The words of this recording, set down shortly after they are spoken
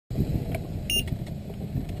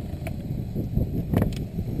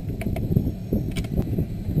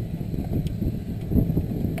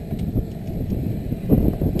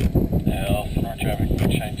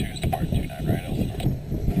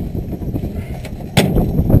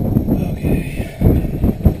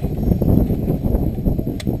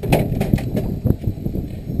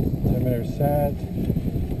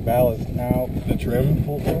trim,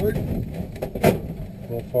 pull forward.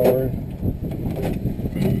 Pull forward.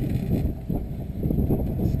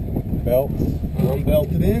 Belts.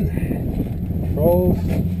 Unbelted in. Controls.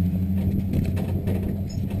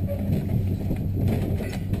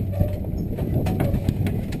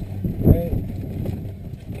 Okay.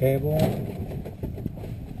 Cable.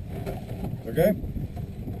 Okay.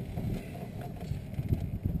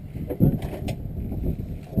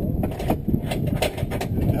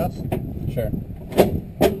 Yes? Sure.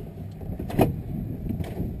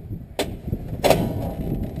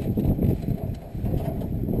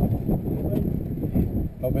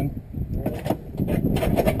 Open.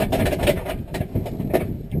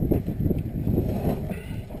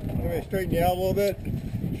 Can I straighten you out a little bit?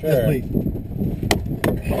 Sure. Yes, please.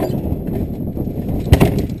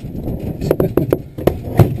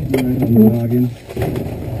 Noggin.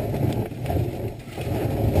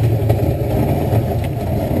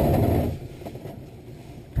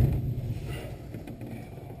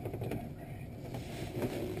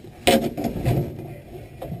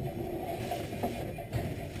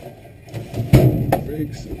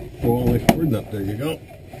 Brakes. Go all the way forward and up. There you go.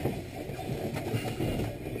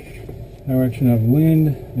 Direction of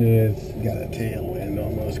wind is Got a tailwind,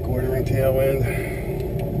 almost quartering tailwind.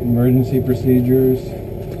 emergency procedures.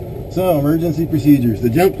 So, emergency procedures. The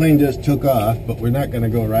jump plane just took off, but we're not going to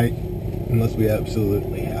go right unless we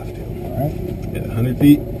absolutely have to. Alright. At 100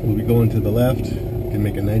 feet, we'll be going to the left. We can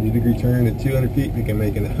make a 90-degree turn. At 200 feet, we can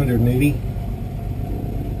make it 180.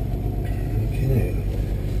 Okay.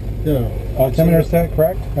 So, Altimeter set,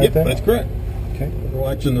 correct? Right yep, there? that's correct. Okay. We're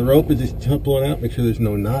watching the rope as it's pulling out. Make sure there's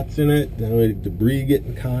no knots in it. That way debris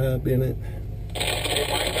getting caught up in it.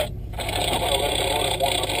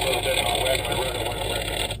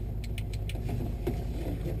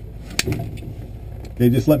 Okay,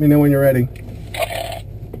 just let me know when you're ready.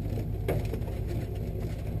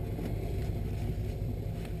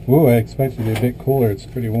 Ooh, I expect it to be a bit cooler. It's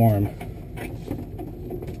pretty warm.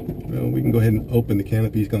 Well, we can go ahead and open the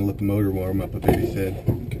canopy. He's going to let the motor warm up, a baby said.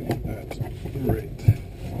 Okay, that's great.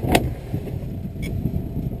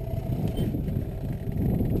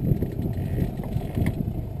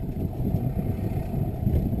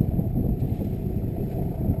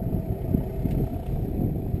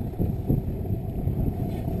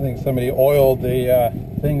 I think somebody oiled the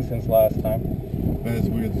thing since last time. As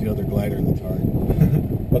weird as the other glider that's hard.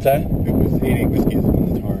 What's that? It was 88 whiskey is the one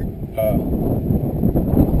that's hard.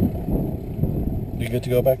 You good to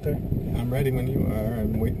go back there? I'm ready when you are.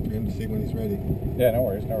 I'm waiting for him to say when he's ready. Yeah, no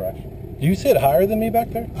worries, no rush. Do you sit higher than me back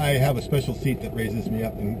there? I have a special seat that raises me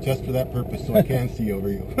up, and just for that purpose, so I can see over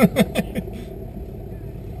you.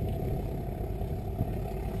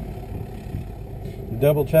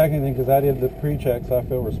 Double check anything because I did the pre-checks. I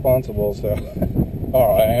feel responsible, so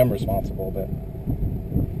oh, I am responsible, but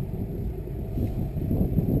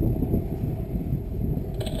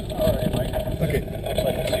All right, Mike. Okay.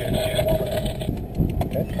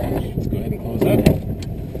 okay. Let's go ahead and close up.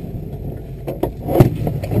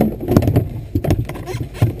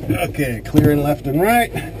 Okay, clearing left and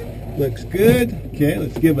right. Looks good. Okay,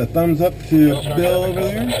 let's give a thumbs up to Bill over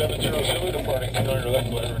there. 700 departing to your left,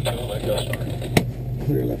 letter 2, like that, sorry.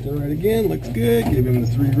 Clear left and right again. Looks good. Give him the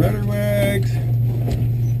 3 rudder wags.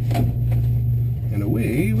 And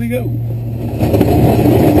away we go.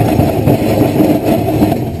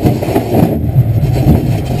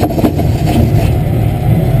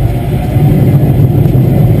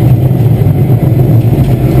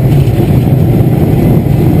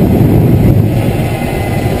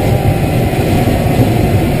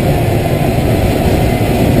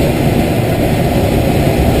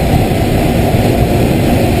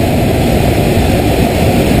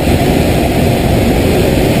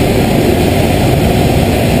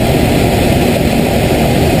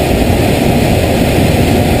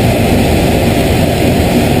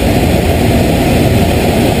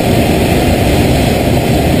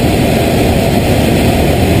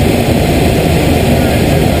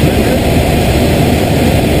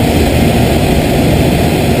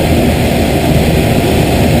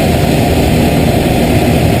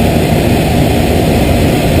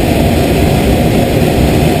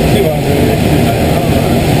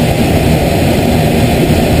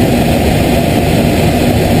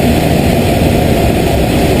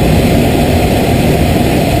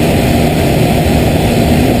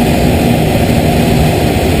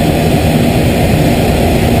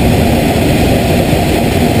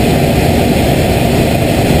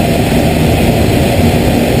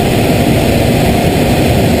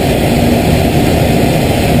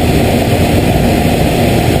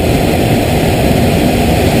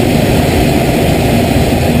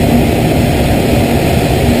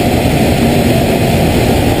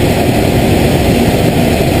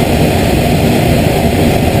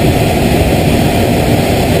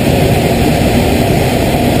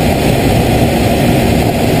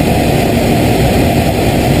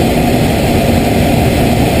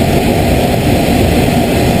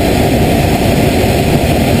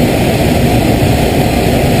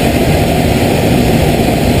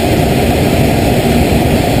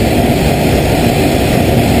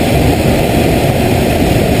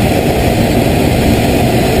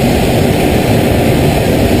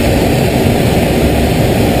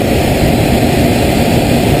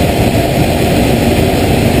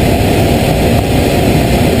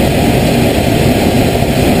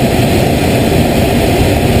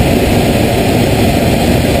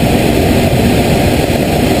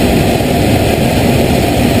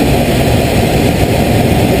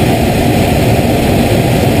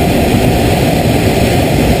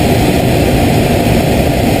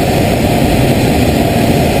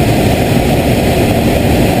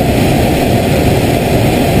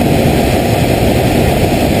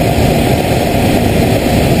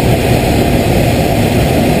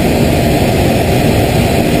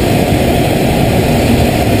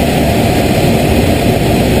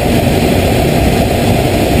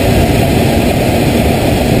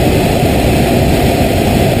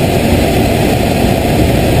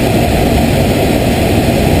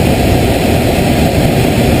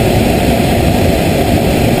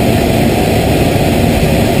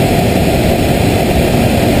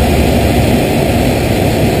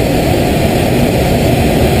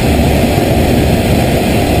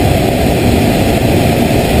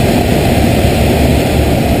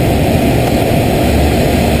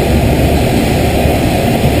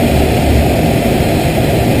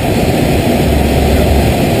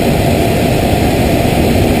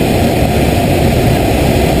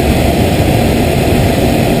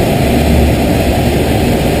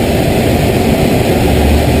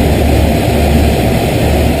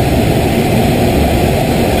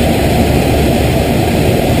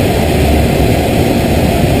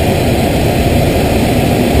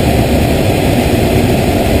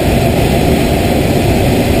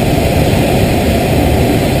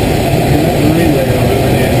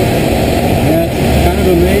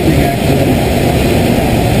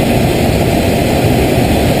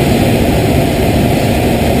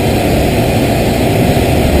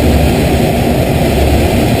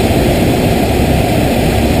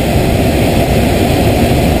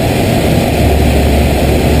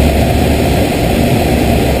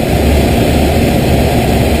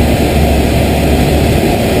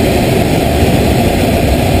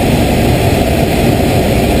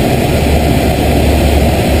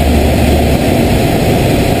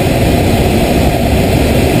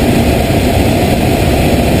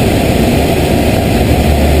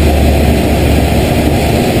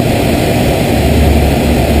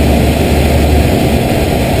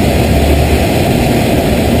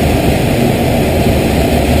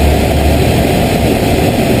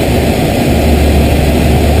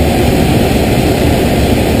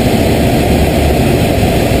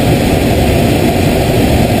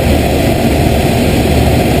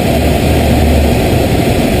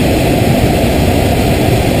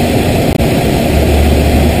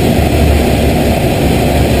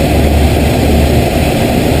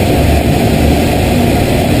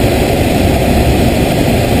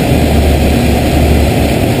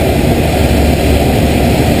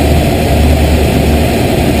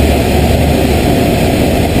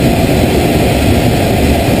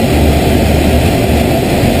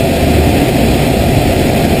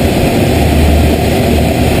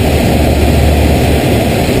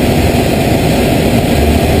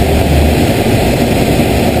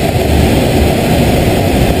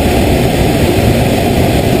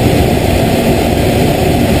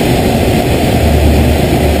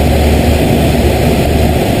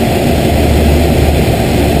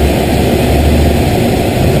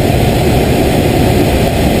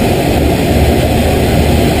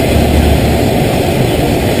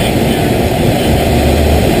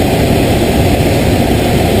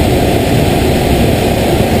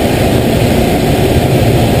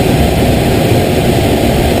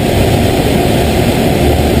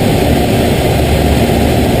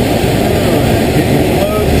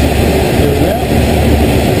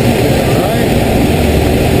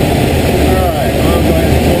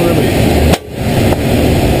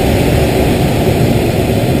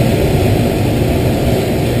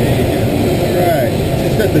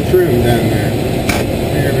 room down there.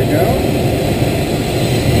 There we go.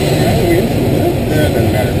 Alright, that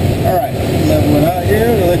doesn't matter. Alright, level it out here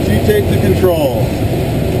and let you take the control.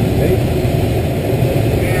 Okay.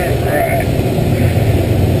 Alright.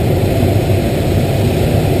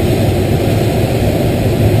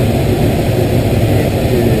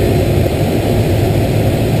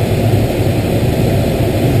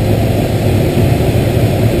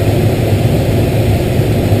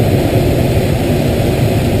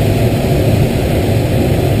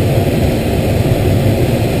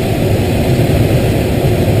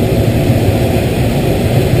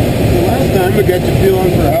 We got you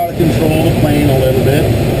feeling for how to control the plane a little bit.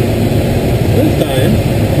 This time,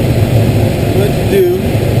 let's do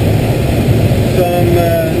some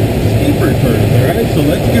steeper turns, alright? So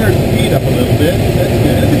let's get our speed up a little bit. That's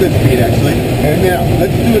good. That's a good speed, actually. And now,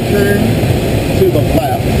 let's do a turn to the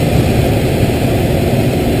left.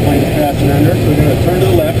 Plane's passing under, so we're going to turn to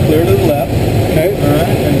the left, clear to the left. Okay.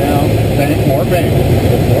 Alright, and now, bank, more bank.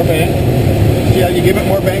 More bank. See how you give it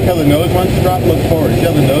more bank, how the nose wants to drop? Look forward. See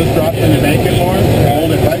how the nose drops and you bank it more?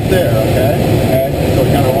 Hold it right there, okay? So we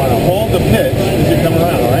kind of want to hold the pitch as you come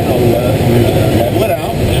around, all right? I'll level it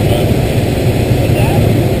out.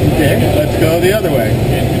 Okay, let's go the other way.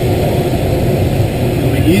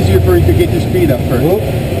 It'll be easier for you to get your speed up first. Whoop.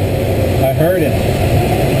 I heard it.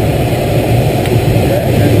 Okay,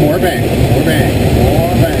 and more bank, more bank,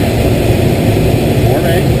 more bank. More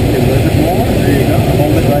bank, get a little bit more. There you go.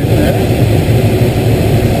 Hold it right there.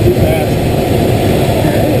 Too fast.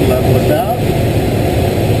 Okay, level it out.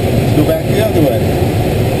 Let's go back the other way.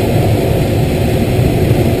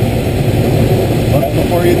 Look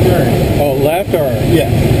before you turn. Oh, left or? Yeah.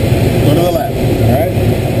 Go to the left. Alright.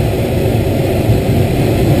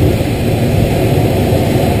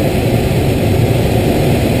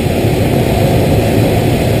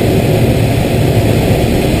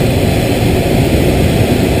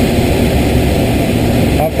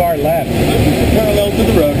 How far left? Parallel to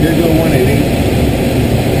the road. Here, go 180.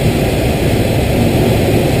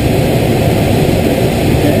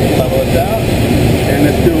 Okay, level it out. And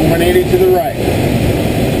let's do a 180 to the right.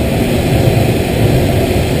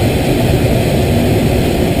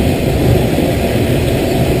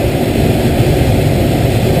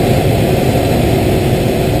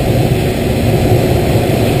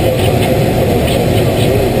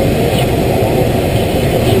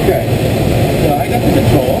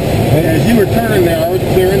 As you were turning there, I was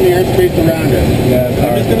clearing the airspace around it. Yeah,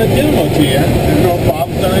 I'm just going to demo to you. There's no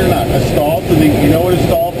problem telling you or not. A stall, so that you know what a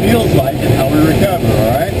stall feels like and how we recover,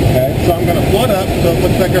 alright? Okay. So I'm going to float up so it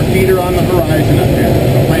looks like our feet are on the horizon up here.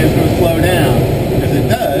 The plane's going to slow down. As it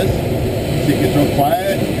does, see it gets real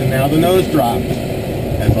quiet, and now the nose drops.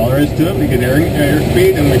 That's all there is to it. We get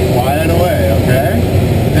airspeed and we fly it away, okay?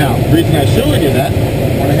 Now, the reason I'm showing you that, I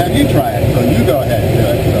want to have you try it. So you go ahead and do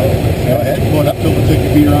it. So go ahead, pull it up till the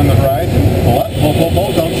your feet are on the horizon. Pull up, pull, pull,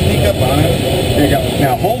 pull. Don't sneak up on it. There you go.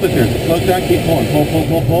 Now hold it there. Slow down, keep pulling. Pull, pull,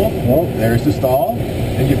 pull, pull. Oh, there's the stall.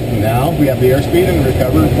 And now we have the airspeed and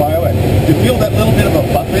recover and fly away. Do you feel that little bit of a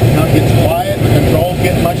buffet? How it gets quiet, the controls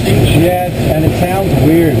get mushy? Yes, and it sounds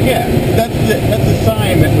weird. Yeah, that's it. That's a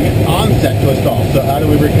sign that we get onset to a stall. So how do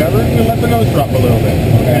we recover? We let the nose drop a little bit.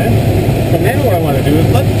 Okay? So now what I want to do is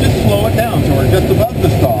let's just slow it down so we're just above the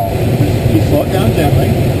stall. Just slow it down gently.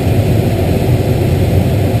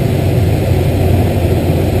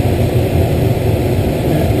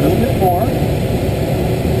 Okay, a little bit more.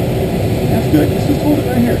 That's good. Just hold it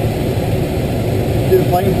right here. The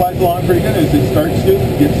plane flies along pretty good. As it starts to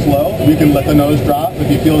get slow, you can let the nose drop if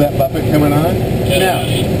you feel that buffet coming on. Now,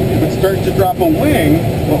 if it starts to drop a wing,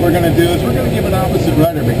 what we're going to do is we're going to give it opposite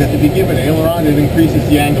rudder, because if you give it aileron, it increases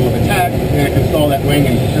the angle of attack, and it can stall that wing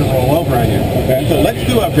and roll over on you. Okay, so let's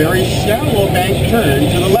do a very shallow bank turn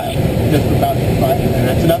to the left. Just about 5, and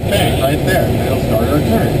that's enough bank right there. That'll start our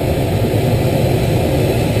turn.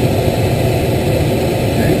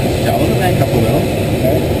 Okay, shallow the bank up a little.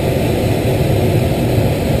 Okay.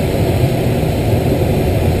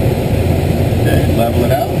 Okay, level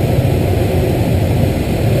it out.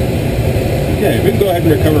 Okay, we can go ahead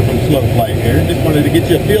and recover from slow flight here. Just wanted to get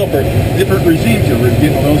you a feel for different regimes here. We're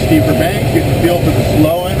getting a little steeper banks, getting a feel for the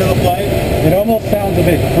slow end of the flight. It almost sounds a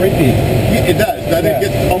bit creepy. It does. I think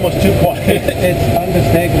it gets almost too quiet. It's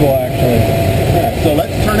unmistakable, actually. Alright, so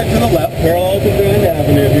let's turn it to the left, parallel to Grand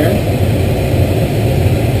Avenue here.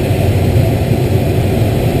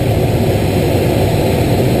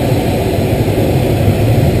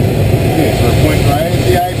 Point right at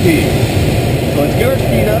the IP. So let's get our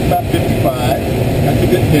speed up about 55. That's a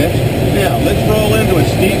good pitch. Now let's roll into a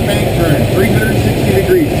steep bank turn, 360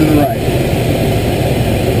 degrees to the right.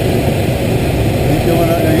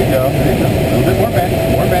 There you go.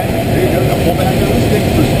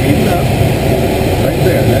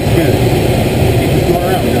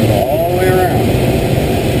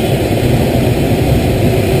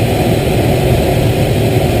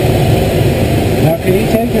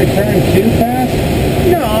 to turn too fast?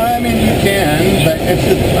 No, I mean you can, but it's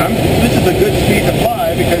just, this is a good speed to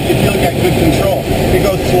fly because you feel like good control. If you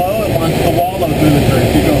go slow, it wants to wallow through the turn.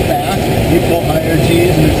 If you go fast, you pull higher G's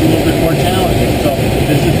and it's a little bit more challenging. So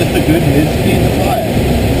this is just a good mid-speed to fly it.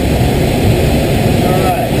 All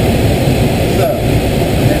right. So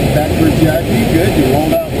head back towards the IP. Good. You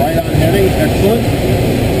rolled out right on heading. Excellent.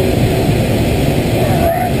 All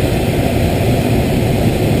right.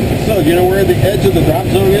 So do you know where the edge of the drop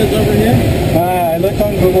zone is over here? I looked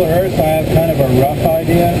on Google Earth, so I have kind of a rough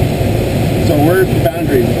idea. So where's the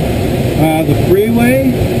boundary? The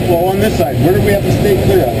freeway? Well, on this side, where do we have to stay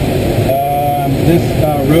clear of? This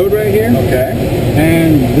road right here. Okay.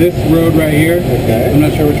 And this road right here. Okay. I'm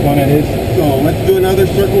not sure which one it is. So let's do another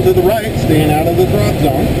circle to the right, staying out of the drop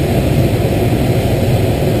zone.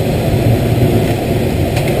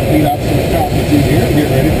 Clean up some altitude here and get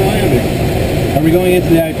ready for landing. Are we going into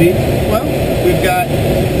the IP? Well, we've got,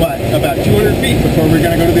 what, about 200 feet before we're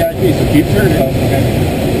going to go to the IP, so keep turning. Okay.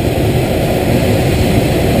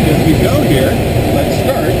 As we go here, let's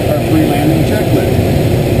start our free landing checklist.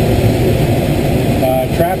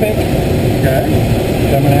 Traffic. Okay.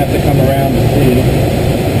 So I'm going to have to come around to see.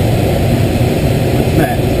 What's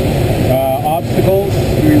next? Obstacles.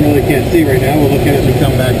 We really can't see right now. We'll look at it as we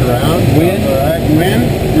come back around. Wind. All right, wind.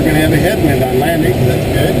 We're going to have a headwind on landing, so that's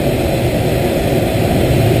good.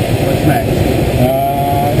 What's next?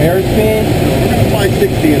 Airspeed. So we're going to fly 60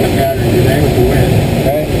 in the pattern today with the wind.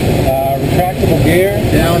 Okay. Retractable gear.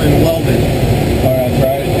 Down and welded. Oh, that's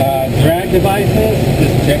right. Drag devices.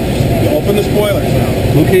 Just check. Open the spoilers now.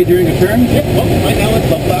 Okay during a turn? Yep. Well, right now it's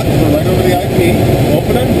up back. We're right over the IP.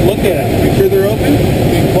 Open them. Look at them. Make sure they're open.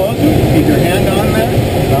 Keep close them. Keep your hand on there.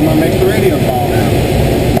 I'm going to make the radio call now.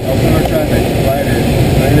 Open our traffic. Flighters.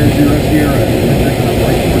 900. We're taking up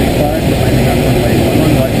like 45. We're landing on runway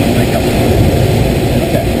 11 right. We'll make up.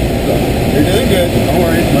 Okay. So you're doing good. Don't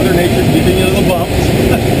worry. Mother Nature's giving you little bumps.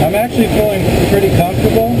 I'm actually feeling pretty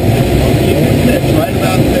comfortable. Keep your pitch right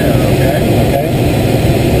about there, okay? Okay.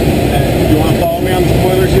 And you want to follow me on the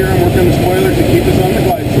spoilers here? I'm working the spoilers to keep us on the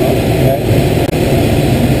glide slope. Okay.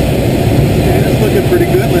 And it's looking pretty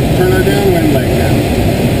good. Let's turn our downwind leg now.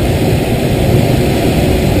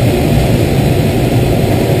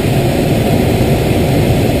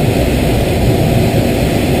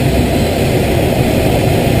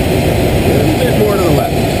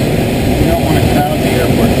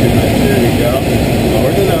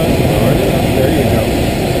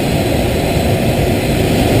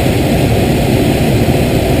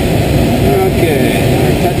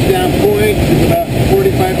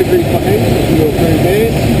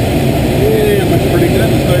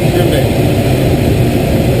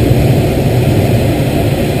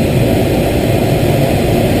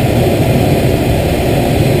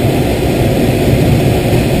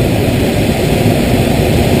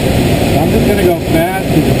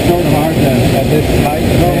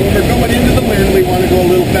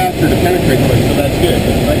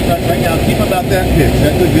 That pitch.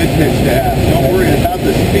 That's a good pitch to have. Don't worry about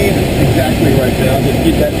the speed. Exactly right there. Just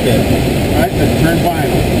keep that pitch. All right, let's turn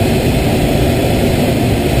final.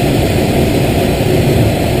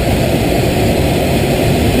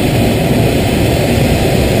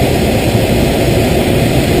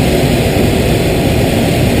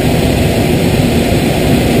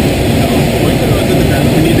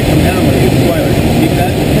 We need to come down with these spoilers. Keep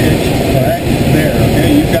that pitch right there. Okay,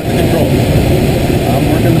 you've got the control. I'm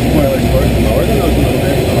working the spoilers for it. Lower the nose a little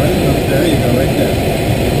bit. Lower the nose. There you go, right there.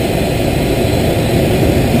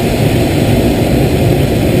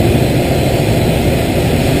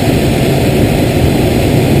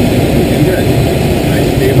 Looking good. Nice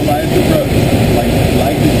stabilized approach.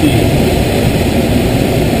 Like to see it.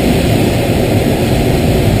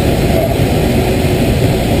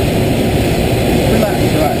 Relax.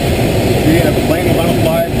 You're going to have a plane that'll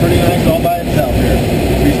fly pretty nice all by itself here.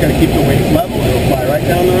 You just got to keep the wings level. It'll fly right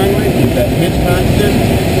down the runway. Keep that pitch constant.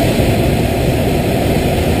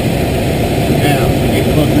 Now, get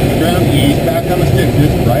closer to the ground. Ease back on the stick.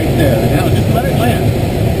 Just right there. Now, just let it land.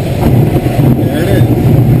 There it is.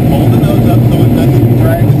 Hold the nose up so it doesn't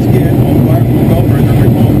drag the skin. We'll go further. We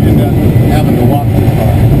won't end up having to walk too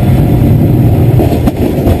far.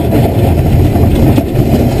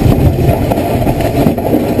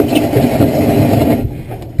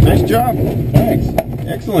 Nice job. Thanks.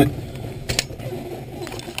 Excellent.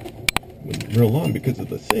 Real long because of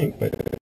the sink, but